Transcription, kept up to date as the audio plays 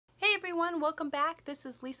everyone, welcome back. This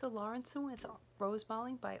is Lise Lorentzen with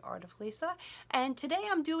Rosemaling by Art of Lisa, and today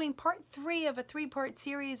I'm doing part 3 of a 3-part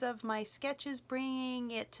series of my sketches,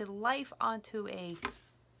 bringing it to life onto a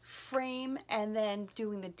frame and then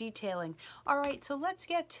doing the detailing. Alright, so let's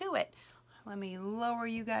get to it. Let me lower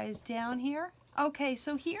you guys down here. Okay,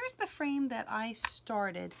 so here's the frame that I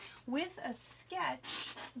started with a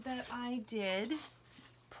sketch that I did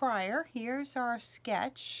prior. Here's our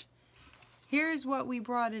sketch. Here's what we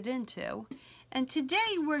brought it into. And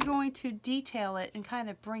today we're going to detail it and kind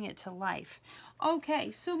of bring it to life.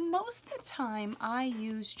 Okay, so most of the time I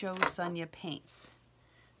use Joe Sonia paints.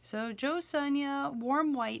 So Joe Sonia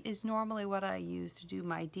warm white is normally what I use to do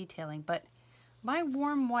my detailing, but my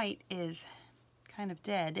warm white is kind of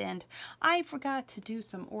dead and I forgot to do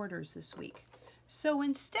some orders this week. So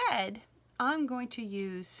instead, I'm going to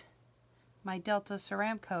use my Delta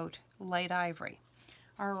Ceramcoat Light Ivory.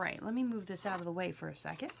 All right, let me move this out of the way for a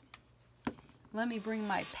second. Let me bring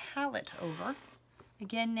my palette over.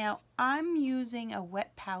 Again, now I'm using a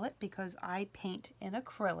wet palette because I paint in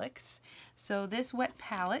acrylics. So this wet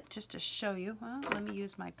palette, just to show you, well, let me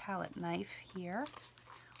use my palette knife here.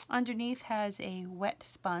 Underneath has a wet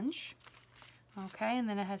sponge. Okay, and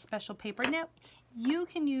then it has special paper. Now, you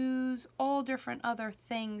can use all different other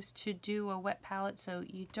things to do a wet palette, so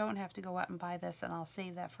you don't have to go out and buy this, and I'll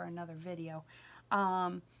save that for another video.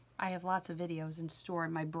 I have lots of videos in store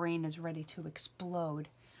and my brain is ready to explode.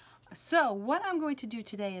 So what I'm going to do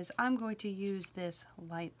today is I'm going to use this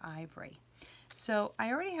light ivory. So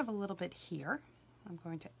I already have a little bit here. I'm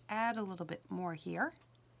going to add a little bit more here.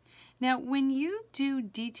 Now when you do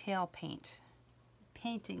detail paint,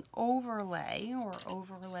 painting overlay or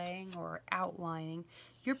overlaying or outlining,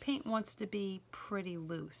 your paint wants to be pretty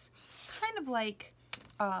loose. Kind of like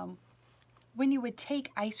when you would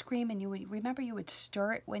take ice cream and you would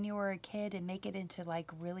stir it when you were a kid and make it into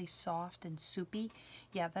like really soft and soupy.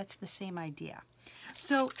 Yeah, that's the same idea.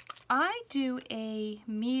 So I do a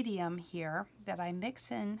medium here that I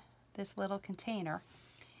mix in this little container,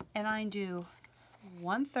 and I do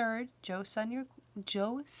 1/3 Joe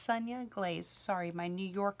Sonia glaze. Sorry, my New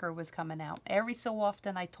Yorker was coming out. Every so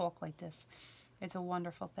often I talk like this. It's a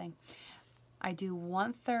wonderful thing. I do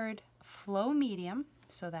 1/3 flow medium.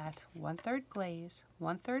 So that's 1/3 glaze,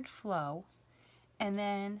 1/3 flow, and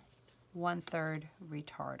then 1/3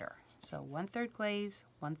 retarder. So 1/3 glaze,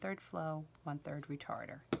 1/3 flow, 1/3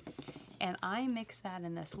 retarder. And I mix that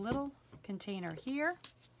in this little container here.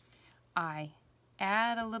 I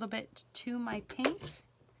add a little bit to my paint,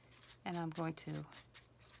 and I'm going to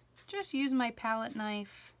just use my palette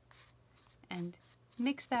knife and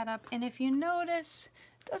mix that up. And if you notice,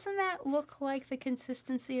 doesn't that look like the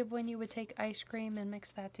consistency of when you would take ice cream and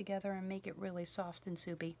mix that together and make it really soft and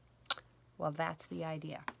soupy? Well, that's the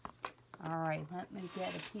idea. All right, let me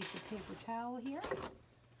get a piece of paper towel here.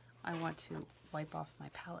 I want to wipe off my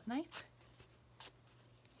palette knife.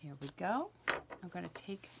 Here we go. I'm going to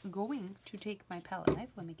take my palette knife.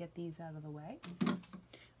 Let me get these out of the way.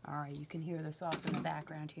 All right, you can hear this off in the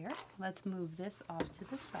background here. Let's move this off to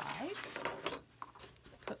the side.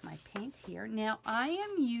 Put my paint here. Now I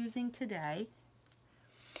am using today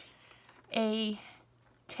a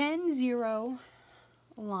 10-0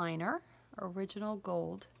 liner, original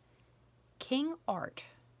gold, King Art,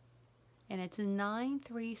 and it's a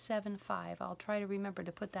 9375. I'll try to remember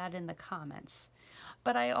to put that in the comments.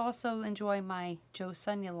 But I also enjoy my Joe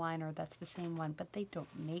Sonia liner. That's the same one, but they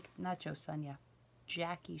don't make, not Joe Sonia,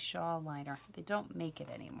 Jackie Shaw liner. They don't make it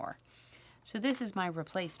anymore. So this is my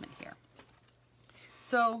replacement here.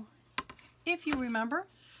 So, if you remember,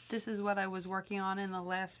 this is what I was working on in the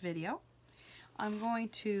last video. I'm going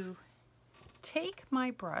to take my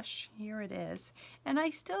brush, here it is, and I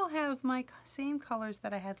still have my same colors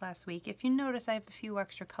that I had last week. If you notice, I have a few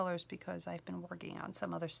extra colors because I've been working on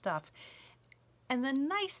some other stuff. And the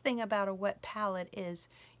nice thing about a wet palette is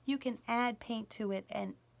you can add paint to it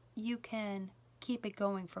and you can keep it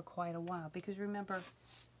going for quite a while, because remember,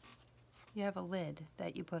 you have a lid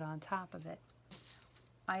that you put on top of it.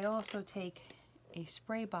 I also take a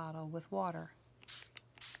spray bottle with water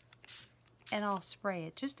and I'll spray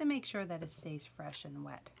it just to make sure that it stays fresh and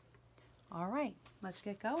wet. All right, let's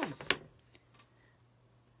get going.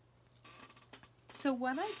 So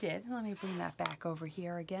what I did, let me bring that back over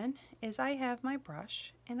here again, is I have my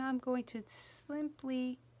brush and I'm going to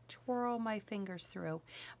simply twirl my fingers through.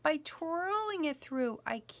 By twirling it through,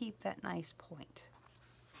 I keep that nice point.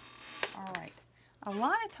 All right. A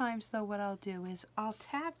lot of times though, what I'll do is I'll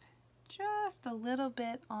tap just a little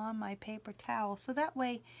bit on my paper towel, so that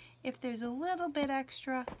way if there's a little bit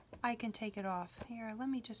extra, I can take it off. Here, let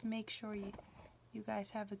me just make sure you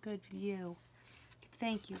guys have a good view.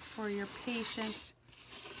 thank you for your patience.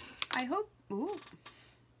 I hope, ooh,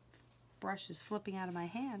 brush is flipping out of my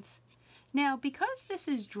hands. Now, because this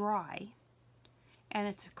is dry and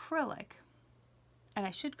it's acrylic, and I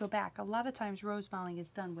should go back, a lot of times Rosemaling is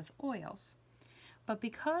done with oils, but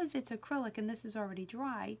because it's acrylic and this is already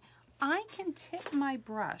dry, I can tip my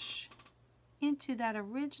brush into that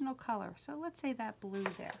original color. So let's say that blue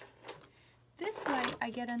there. This way I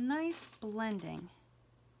get a nice blending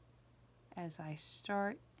as I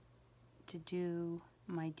start to do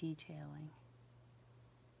my detailing.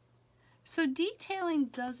 So detailing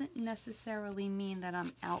doesn't necessarily mean that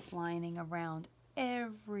I'm outlining around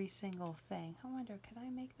every single thing. I wonder, can I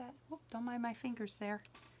make that? Oh, don't mind my fingers there.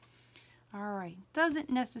 All right, doesn't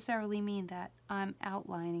necessarily mean that I'm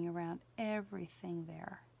outlining around everything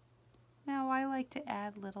there. Now I like to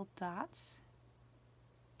add little dots.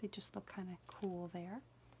 They just look kind of cool there.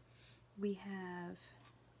 We have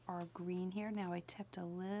our green here. Now I tipped a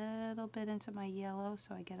little bit into my yellow,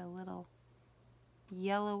 so I get a little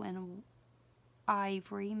yellow and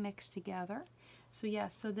ivory mixed together. So yeah,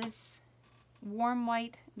 so this warm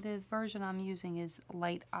white, the version I'm using is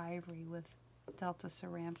light ivory with Delta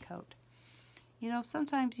Ceram coat. You know,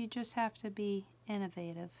 sometimes you just have to be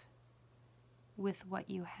innovative with what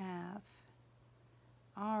you have.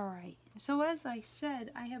 All right, so as I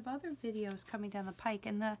said, I have other videos coming down the pike,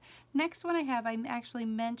 and the next one I have, I actually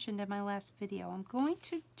mentioned in my last video. I'm going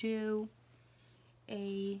to do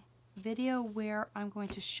a video where I'm going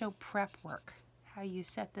to show prep work, how you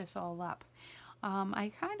set this all up.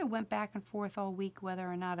 I kind of went back and forth all week whether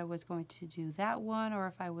or not I was going to do that one or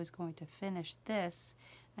if I was going to finish this.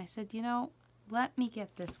 I said, you know, let me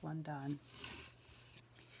get this one done.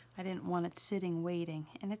 I didn't want it sitting waiting,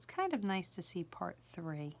 and it's kind of nice to see part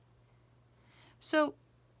 3. So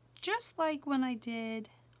just like when I did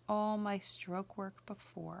all my stroke work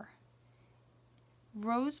before,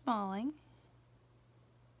 Rosemaling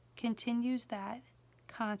continues that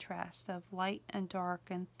contrast of light and dark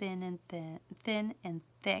and thin and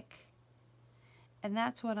thick, and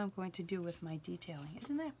that's what I'm going to do with my detailing.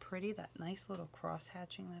 Isn't that pretty, that nice little cross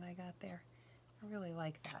hatching that I got there? I really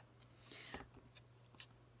like that.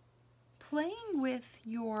 Playing with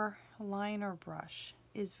your liner brush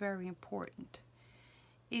is very important.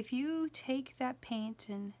 If you take that paint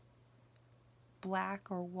in black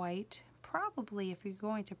or white, probably if you're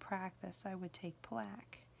going to practice, I would take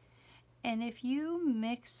black. And if you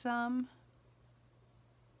mix some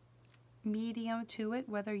medium to it,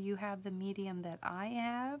 whether you have the medium that I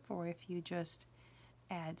have or if you just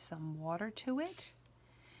add some water to it,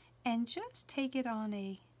 and just take it on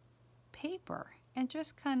a paper and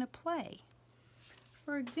just kind of play.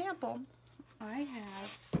 For example, I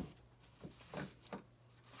have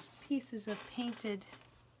pieces of painted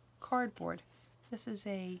cardboard. This is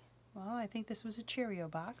well, I think this was a Cheerio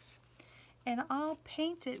box. And I'll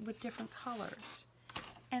paint it with different colors.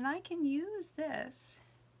 And I can use this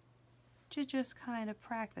to just kind of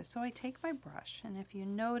practice. So I take my brush, and if you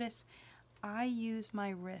notice, I use my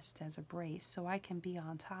wrist as a brace so I can be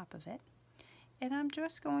on top of it. And I'm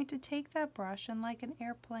just going to take that brush and, like an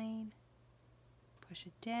airplane, push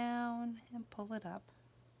it down and pull it up.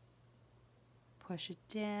 Push it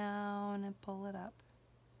down and pull it up.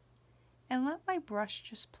 And let my brush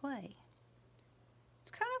just play. It's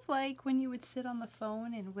kind of like when you would sit on the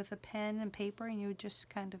phone and with a pen and paper and you would just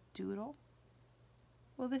kind of doodle.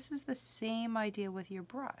 Well, this is the same idea with your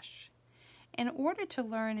brush. In order to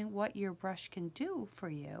learn what your brush can do for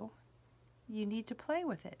you, you need to play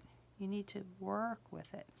with it. You need to work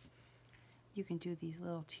with it. You can do these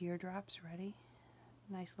little teardrops. Ready?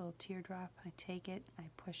 Nice little teardrop. I take it, I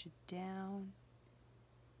push it down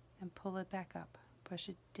and pull it back up. Push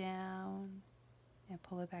it down and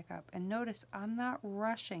pull it back up. And notice I'm not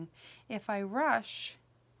rushing. If I rush,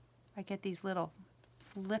 I get these little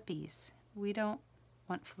flippies. We don't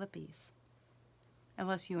want flippies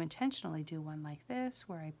unless you intentionally do one like this,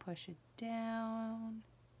 where I push it down,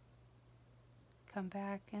 come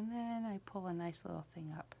back, and then I pull a nice little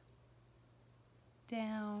thing up,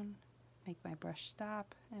 down, make my brush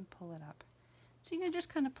stop, and pull it up. So you can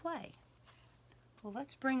just kind of play. Well,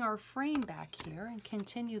 let's bring our frame back here and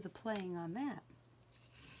continue the playing on that.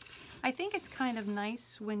 I think it's kind of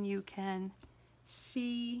nice when you can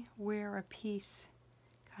see where a piece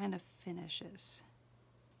kind of finishes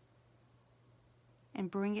and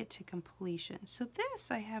bring it to completion. So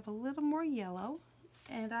this, I have a little more yellow,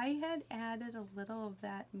 and I had added a little of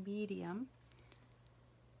that medium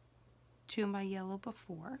to my yellow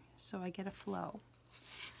before, so I get a flow.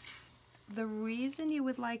 The reason you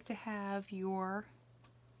would like to have your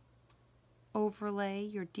overlay,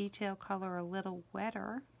 your detail color a little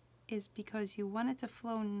wetter, is because you want it to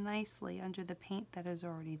flow nicely under the paint that is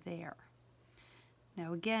already there.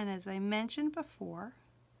 Now again, as I mentioned before,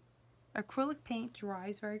 acrylic paint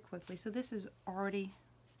dries very quickly, so this is already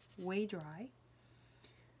way dry.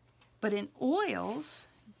 But in oils,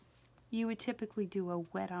 you would typically do a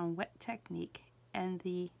wet on wet technique, and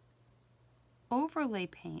the overlay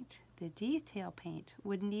paint, the detail paint,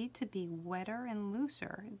 would need to be wetter and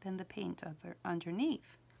looser than the paint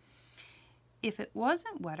underneath. If it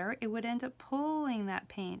wasn't wetter, it would end up pulling that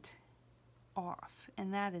paint off,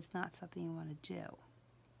 and that is not something you want to do.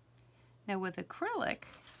 Now with acrylic,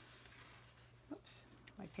 oops,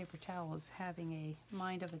 my paper towel is having a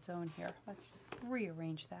mind of its own here. Let's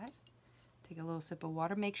rearrange that. Take a little sip of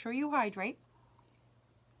water. Make sure you hydrate.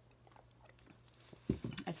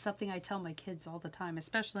 It's something I tell my kids all the time,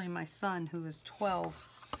 especially my son, who is 12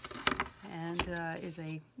 and is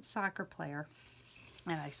a soccer player.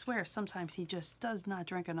 And I swear sometimes he just does not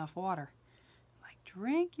drink enough water. I'm like,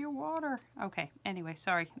 drink your water. Okay, anyway,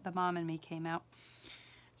 sorry, the mom and me came out.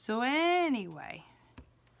 So anyway,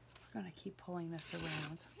 we're going to keep pulling this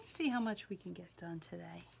around. Let's see how much we can get done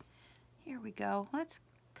today. Here we go. Let's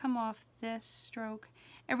come off this stroke.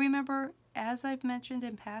 And remember, as I've mentioned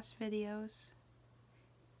in past videos,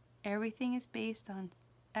 everything is based on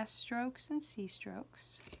S strokes and C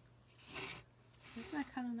strokes. Isn't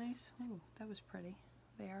that kind of nice? Oh, that was pretty.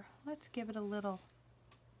 There. Let's give it a little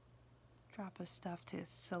drop of stuff to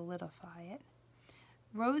solidify it.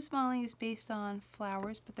 Rosemaling is based on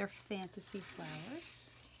flowers, but they're fantasy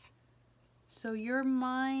flowers. So your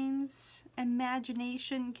mind's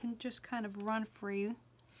imagination can just kind of run free.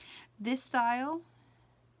 This style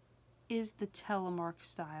is the telemark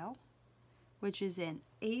style, which is an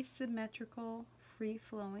asymmetrical,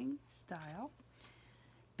 free-flowing style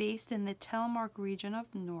based in the telemark region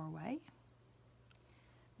of Norway.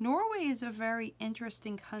 Norway is a very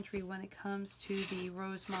interesting country when it comes to the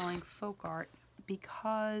Rosemaling folk art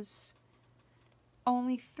because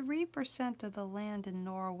only 3% of the land in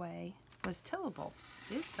Norway was tillable,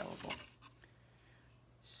 is tillable.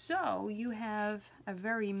 So you have a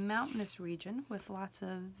very mountainous region with lots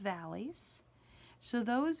of valleys. So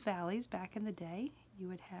those valleys, back in the day, you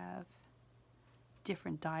would have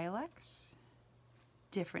different dialects,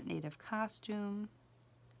 different native costume,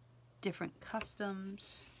 different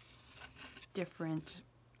customs, different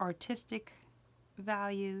artistic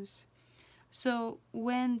values. So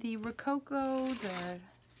when the Rococo, the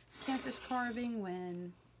canvas carving,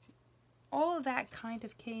 when all of that kind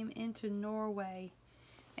of came into Norway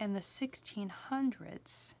in the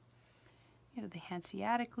 1600s, you know, the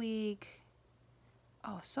Hanseatic League,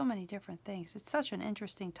 oh, so many different things. It's such an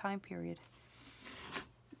interesting time period.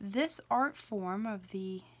 This art form of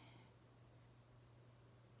the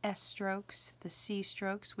S strokes, the C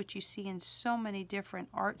strokes, which you see in so many different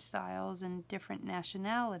art styles and different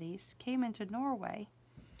nationalities, came into Norway.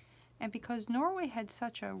 And because Norway had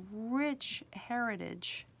such a rich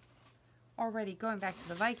heritage already going back to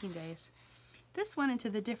the Viking days, this went into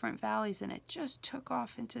the different valleys and it just took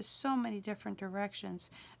off into so many different directions.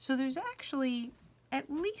 So there's actually at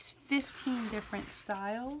least 15 different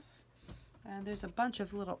styles, and there's a bunch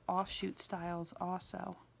of little offshoot styles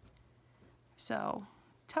also. So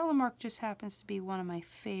telemark just happens to be one of my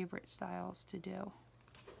favorite styles to do.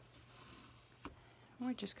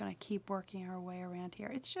 We're just going to keep working our way around here.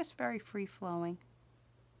 It's just very free-flowing.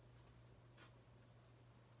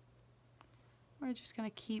 We're just going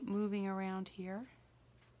to keep moving around here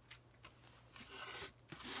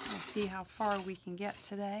and see how far we can get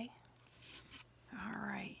today. All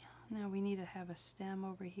right, now we need to have a stem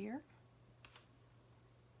over here.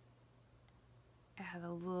 Add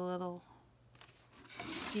a little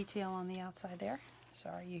detail on the outside there.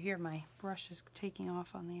 Sorry, you hear my brush is taking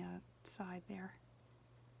off on the side there.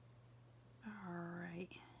 All right.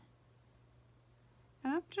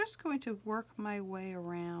 And I'm just going to work my way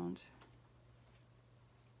around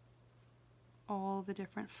all the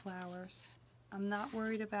different flowers. I'm not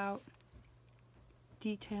worried about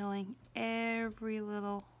detailing every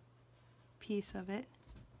little piece of it.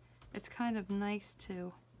 It's kind of nice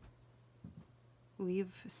to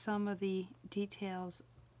leave some of the details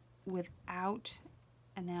without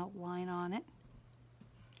an outline on it.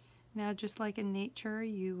 Now, just like in nature,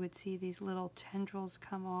 you would see these little tendrils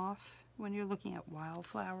come off when you're looking at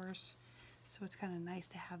wildflowers. So it's kind of nice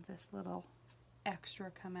to have this little extra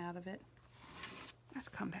come out of it. Let's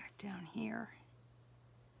come back down here.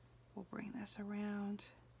 We'll bring this around.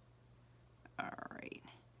 All right.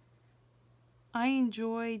 I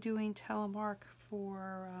enjoy doing telemark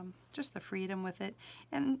for just the freedom with it.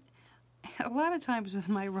 And a lot of times with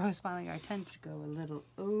my Rosemaling, I tend to go a little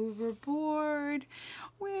overboard.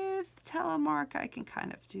 With telemark, I can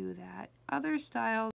kind of do that. Other styles